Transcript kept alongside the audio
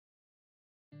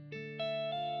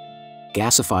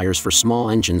Gasifiers for small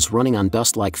engines running on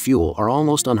dust-like fuel are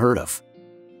almost unheard of.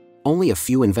 Only a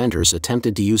few inventors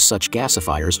attempted to use such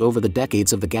gasifiers over the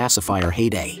decades of the gasifier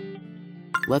heyday.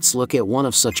 Let's look at one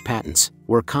of such patents,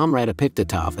 where Comrade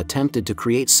Epiktetov attempted to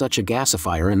create such a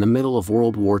gasifier in the middle of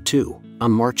World War II,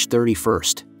 on March 31,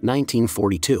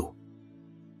 1942.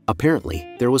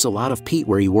 Apparently, there was a lot of peat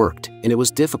where he worked, and it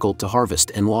was difficult to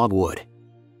harvest and log wood.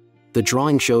 The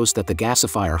drawing shows that the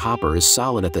gasifier hopper is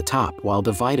solid at the top while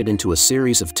divided into a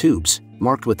series of tubes,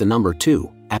 marked with the number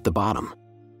 2, at the bottom.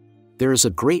 There is a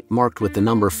grate marked with the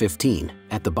number 15,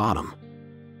 at the bottom.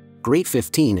 Grate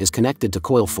 15 is connected to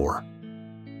coil 4.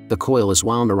 The coil is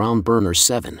wound around burners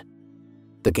 7.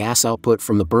 The gas output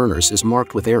from the burners is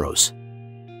marked with arrows.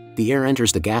 The air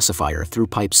enters the gasifier through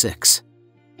pipe 6.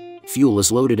 Fuel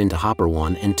is loaded into hopper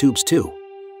 1 and tubes 2.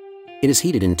 It is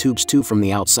heated in tubes 2 from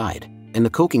the outside, and the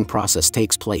coking process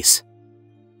takes place.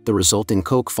 The resulting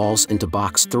coke falls into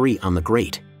box 3 on the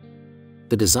grate.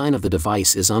 The design of the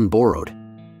device is unborrowed.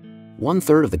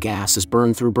 1/3 of the gas is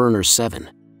burned through burner 7.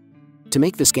 To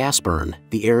make this gas burn,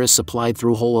 the air is supplied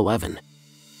through hole 11.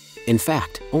 In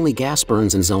fact, only gas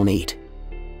burns in zone 8.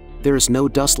 There is no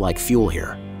dust-like fuel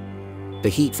here. The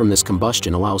heat from this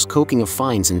combustion allows coking of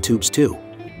fines in tubes 2.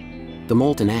 The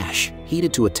molten ash,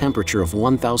 heated to a temperature of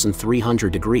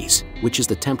 1,300 degrees, which is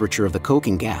the temperature of the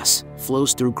coking gas,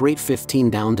 flows through grate 15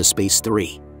 down to space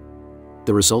 3.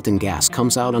 The resulting gas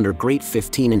comes out under grate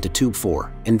 15 into tube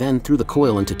 4, and then through the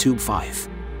coil into tube 5.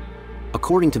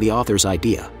 According to the author's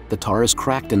idea, the tar is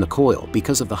cracked in the coil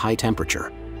because of the high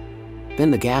temperature. Then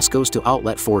the gas goes to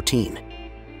outlet 14.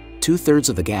 2/3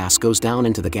 of the gas goes down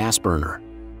into the gas burner.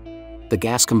 The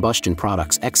gas combustion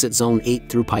products exit zone 8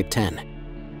 through pipe 10.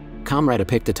 Comrade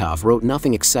Epiktetov wrote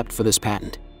nothing except for this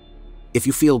patent. If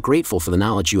you feel grateful for the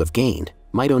knowledge you have gained,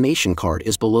 my donation card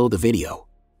is below the video.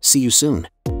 See you soon.